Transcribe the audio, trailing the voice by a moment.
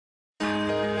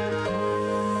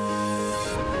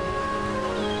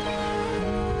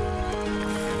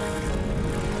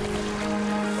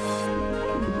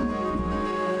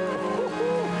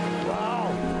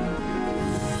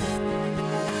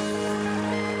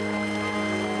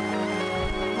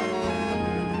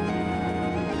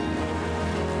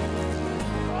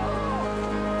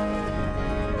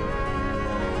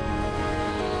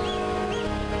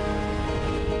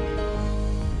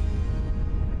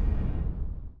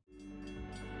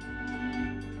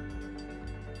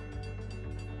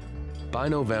By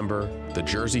November, the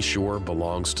Jersey Shore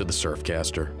belongs to the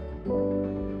surfcaster.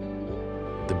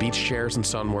 The beach chairs and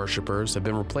sun worshippers have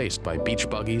been replaced by beach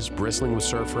buggies bristling with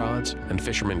surf rods and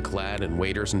fishermen clad in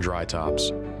waders and dry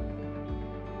tops.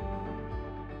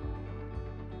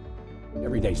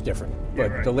 Every day's different,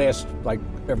 but the last,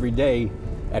 every day,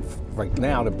 right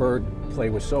now, the bird play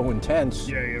was so intense.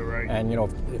 Yeah, you're right. And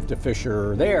if the fish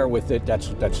are there with it,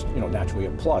 that's naturally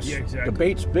a plus. Yeah, exactly. The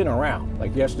bait's been around.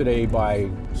 Like yesterday by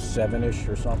 7-ish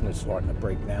or something, it's starting to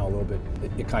break now a little bit.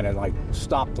 It kind of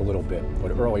stopped a little bit,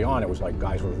 but early on it was like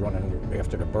guys were running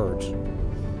after the birds.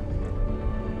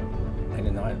 And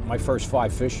then my first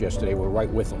 5 fish yesterday were right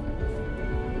with them.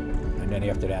 And then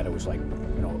after that it was a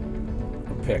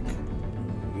pick.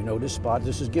 You know this spot,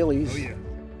 this is Gillies. Oh yeah.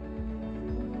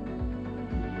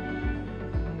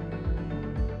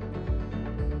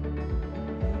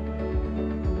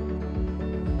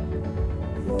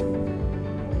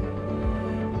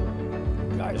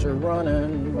 Guys are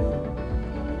running.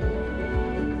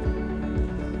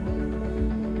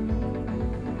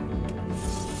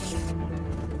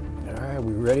 All right,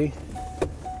 we ready?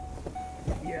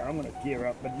 Yeah, I'm gonna gear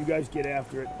up, but you guys get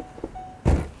after it.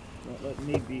 Don't let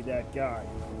me be that guy.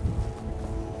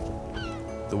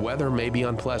 The weather may be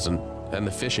unpleasant and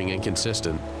the fishing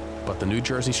inconsistent, but the New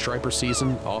Jersey striper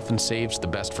season often saves the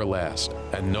best for last,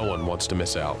 and no one wants to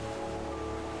miss out.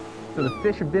 So the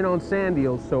fish have been on sand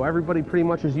eels, so everybody pretty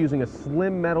much is using a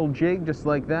slim metal jig just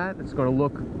like that. It's going to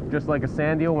look just like a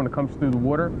sand eel when it comes through the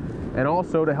water. And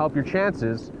also to help your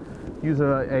chances, use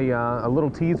a little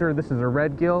teaser. This is a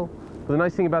red gill. But the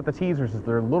nice thing about the teasers is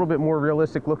they're a little bit more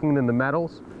realistic looking than the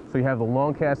metals. So you have the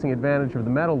long casting advantage of the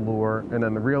metal lure and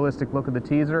then the realistic look of the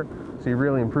teaser. So you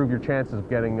really improve your chances of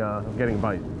getting a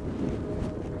bite.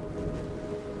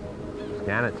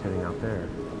 Scan it sitting out there.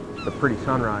 It's a pretty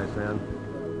sunrise, man.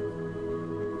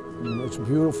 It's a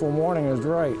beautiful morning, is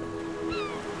right.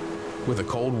 With a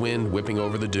cold wind whipping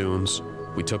over the dunes,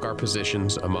 we took our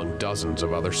positions among dozens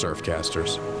of other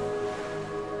surfcasters.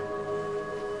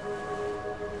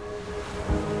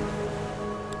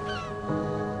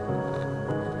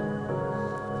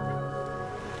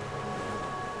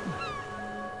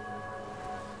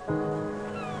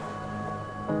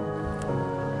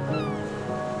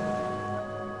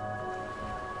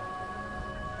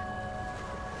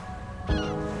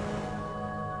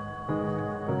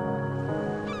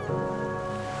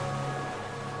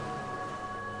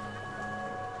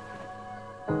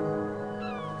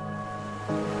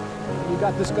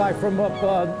 Got this guy from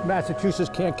up Massachusetts,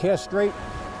 can't cast straight.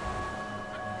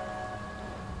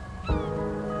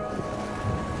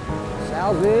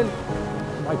 Sal's in.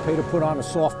 Might pay to put on a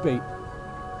soft bait.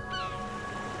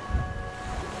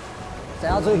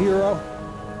 Sal's a hero.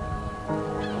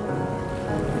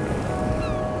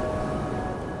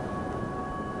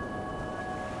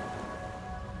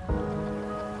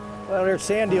 Well, there's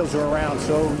sand eels are around,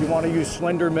 so you want to use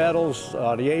slender metals.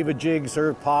 The Ava jigs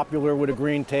are popular with a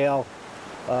green tail.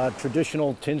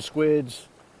 Traditional tin squids.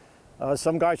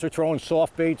 Some guys are throwing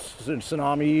soft baits and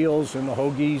tsunami eels and the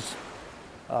hoagies.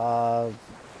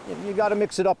 You got to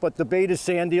mix it up, but the bait is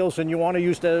sand eels, and you want to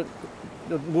use the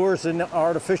lures and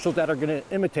artificials that are going to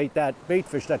imitate that bait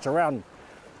fish that's around.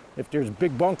 If there's a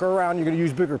big bunker around, you're going to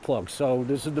use bigger plugs. So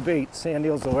this is the bait, sand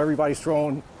eels, so everybody's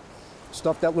throwing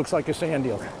stuff that looks like a sand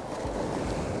eel.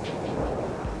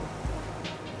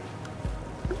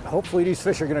 Hopefully these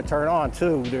fish are going to turn on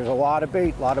too. There's a lot of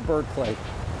bait, a lot of bird play.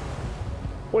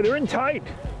 Boy, they're in tight.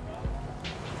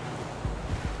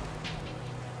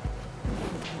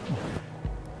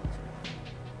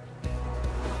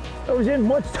 It was in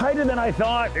much tighter than I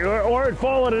thought, or it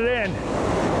followed it in.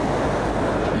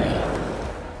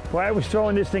 Well, I was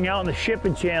throwing this thing out in the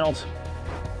shipping channels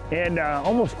and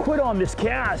almost quit on this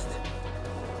cast.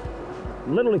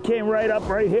 Literally came right up,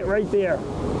 hit right there.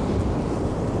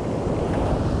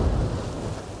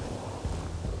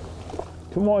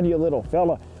 Come on, you little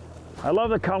fella. I love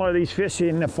the color of these fish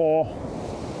in the fall.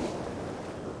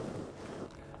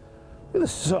 Look at the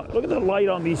sun, look at the light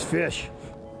on these fish.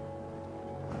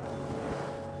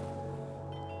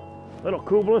 Little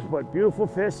kublas, but beautiful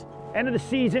fish. End of the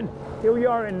season. Here we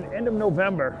are in end of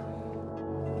November.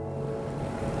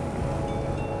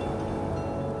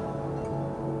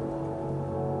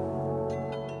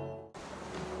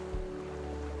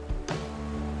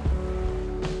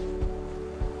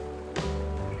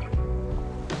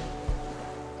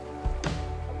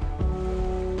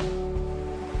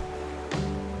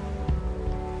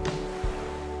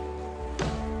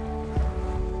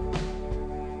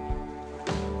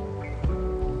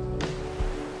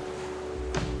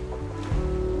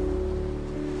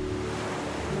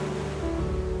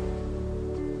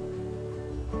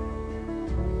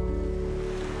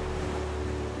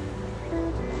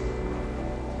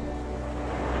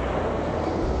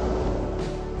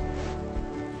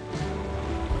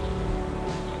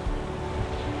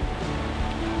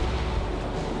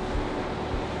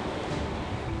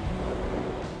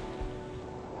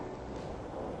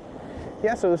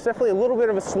 Yeah, so there's definitely a little bit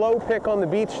of a slow pick on the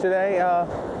beach today.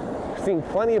 Seeing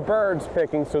plenty of birds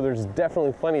picking, so there's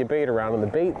definitely plenty of bait around. And the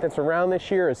bait that's around this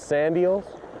year is sand eels,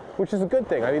 which is a good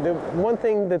thing. I mean, the one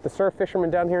thing that the surf fishermen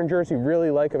down here in Jersey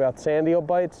really like about sand eel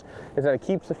bites is that it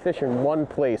keeps the fish in one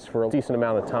place for a decent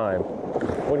amount of time.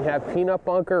 When you have peanut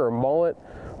bunker or mullet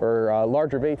or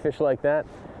larger bait fish like that,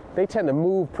 they tend to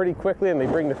move pretty quickly and they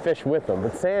bring the fish with them.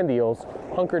 But sand eels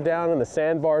hunker down in the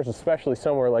sandbars, especially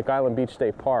somewhere like Island Beach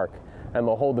State Park, and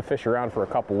they'll hold the fish around for a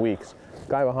couple weeks.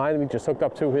 Guy behind me just hooked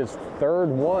up to his third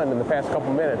one in the past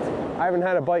couple minutes. I haven't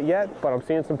had a bite yet, but I'm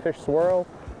seeing some fish swirl.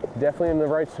 Definitely in the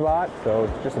right spot, so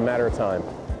it's just a matter of time.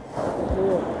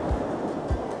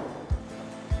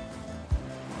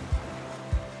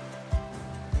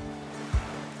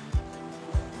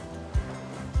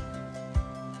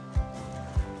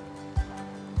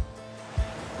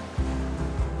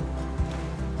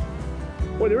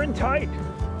 Well, they're in tight.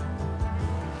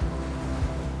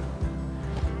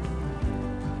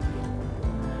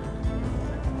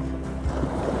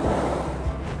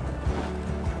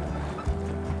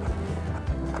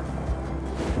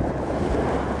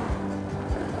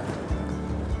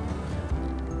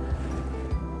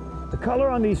 The color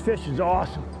on these fish is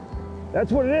awesome.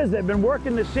 That's what it is. They've been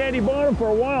working the sandy bottom for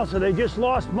a while, so they just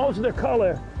lost most of their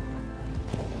color.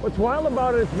 What's wild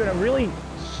about it, it's been a really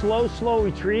slow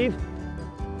retrieve.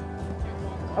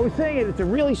 I was saying it's a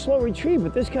really slow retrieve,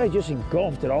 but this guy just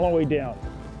engulfed it all the way down.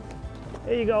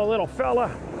 There you go, little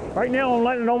fella. Right now, I'm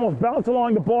letting it almost bounce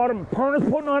along the bottom. Perna's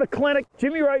putting on a clinic.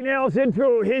 Jimmy right now is in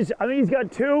through his, I think he's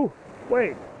got two.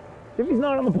 Wait, Jimmy's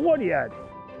not on the board yet.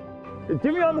 Is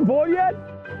Jimmy on the board yet?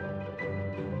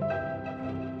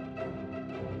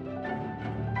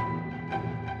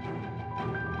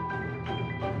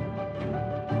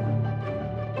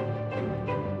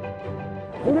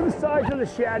 Look at the size of the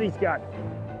shad he's got.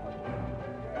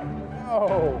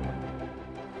 Oh,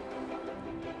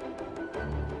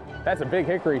 that's a big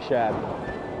hickory shad.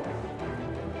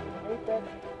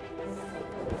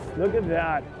 Look at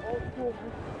that.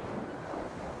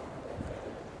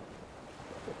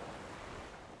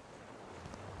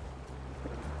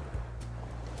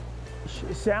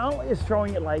 Sal is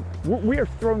throwing it like, we're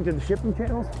throwing to the shipping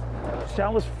channels.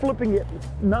 Sal is flipping it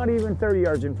not even 30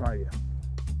 yards in front of you.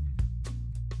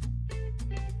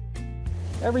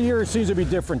 Every year it seems to be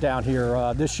different down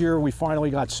here. This year we finally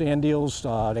got sand eels.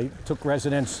 They took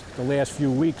residence the last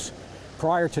few weeks.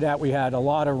 Prior to that we had a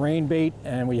lot of rain bait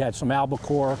and we had some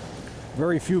albacore.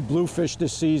 Very few bluefish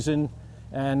this season,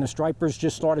 and the stripers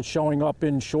just started showing up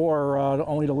inshore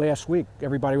only the last week.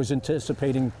 Everybody was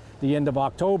anticipating the end of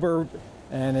October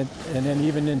and then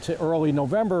even into early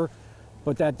November,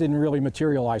 but that didn't really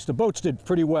materialize. The boats did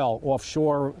pretty well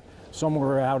offshore,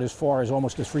 somewhere out as far as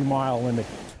almost the 3-mile limit.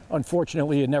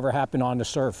 Unfortunately, it never happened on the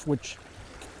surf, which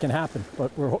can happen,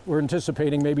 but we're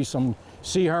anticipating maybe some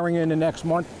sea herring in the next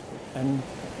month and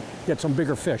get some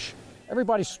bigger fish.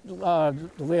 Everybody's the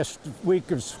last week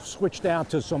has switched down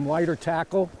to some lighter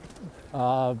tackle,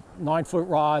 9-foot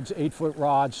rods, 8-foot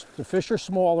rods. The fish are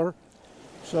smaller,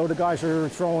 so the guys are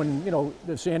throwing, you know,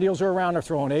 the sand eels are around, they're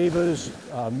throwing avas,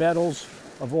 metals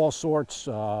of all sorts,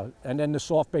 and then the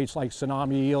soft baits like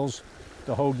tsunami eels,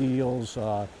 the hoagie eels,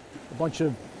 a bunch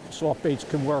of soft baits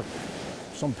can work.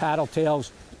 Some paddle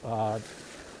tails,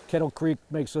 Kettle Creek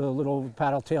makes a little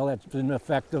paddle tail that's been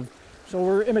effective. So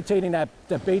we're imitating that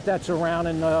bait that's around,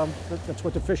 and that's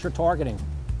what the fish are targeting.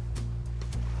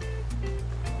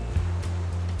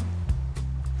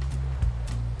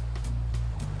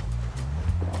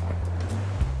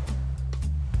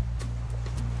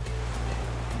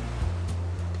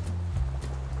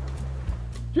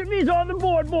 Jimmy's on the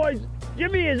board, boys.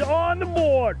 Jimmy is on the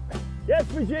board. Yes,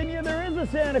 Virginia, there is a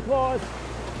Santa Claus.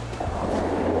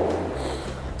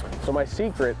 So my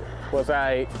secret was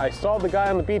I saw the guy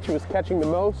on the beach who was catching the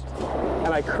most, and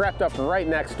I crept up right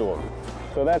next to him.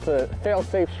 So that's a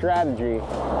fail-safe strategy.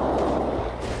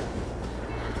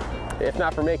 If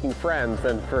not for making friends,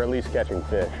 then for at least catching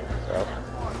fish. So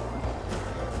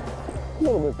a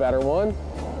little bit better one.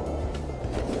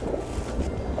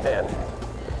 Man,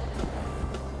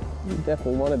 you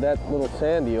definitely wanted that little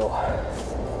sand eel.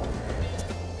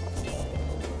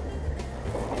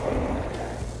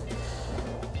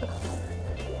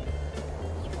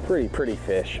 Pretty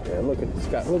fish, man. Look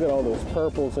at all those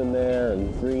purples in there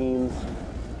and greens.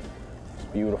 It's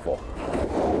beautiful.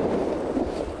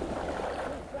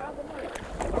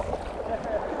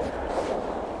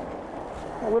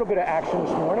 A little bit of action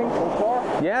this morning so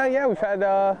far. Yeah, we've had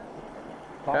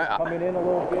Coming in a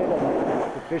little bit,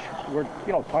 and the fish were,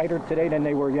 you know, tighter today than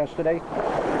they were yesterday.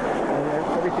 And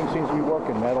everything seems to be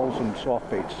working, metals and soft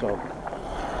baits. So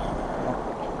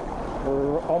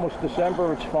For almost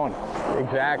December, it's fun.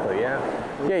 Exactly, yeah.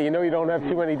 Yeah, you know you don't have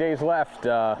too many days left.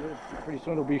 Pretty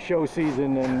soon it'll be show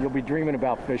season and you'll be dreaming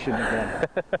about fishing again.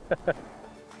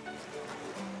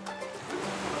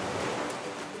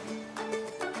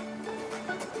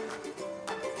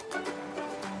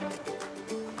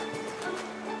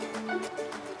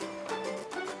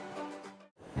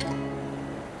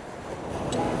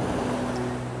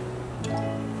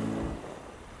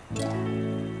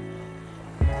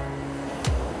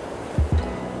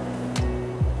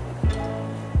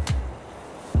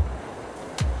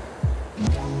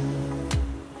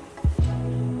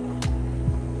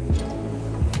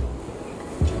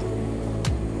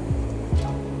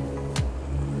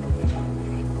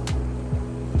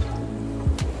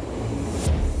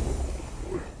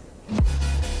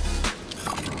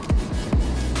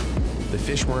 The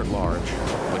fish weren't large,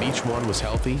 but each one was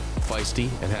healthy, feisty,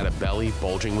 and had a belly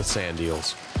bulging with sand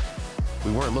eels.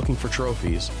 We weren't looking for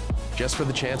trophies, just for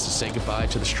the chance to say goodbye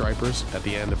to the stripers at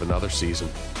the end of another season.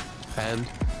 And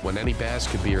when any bass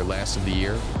could be your last of the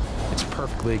year, it's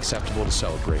perfectly acceptable to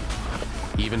celebrate,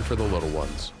 even for the little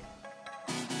ones.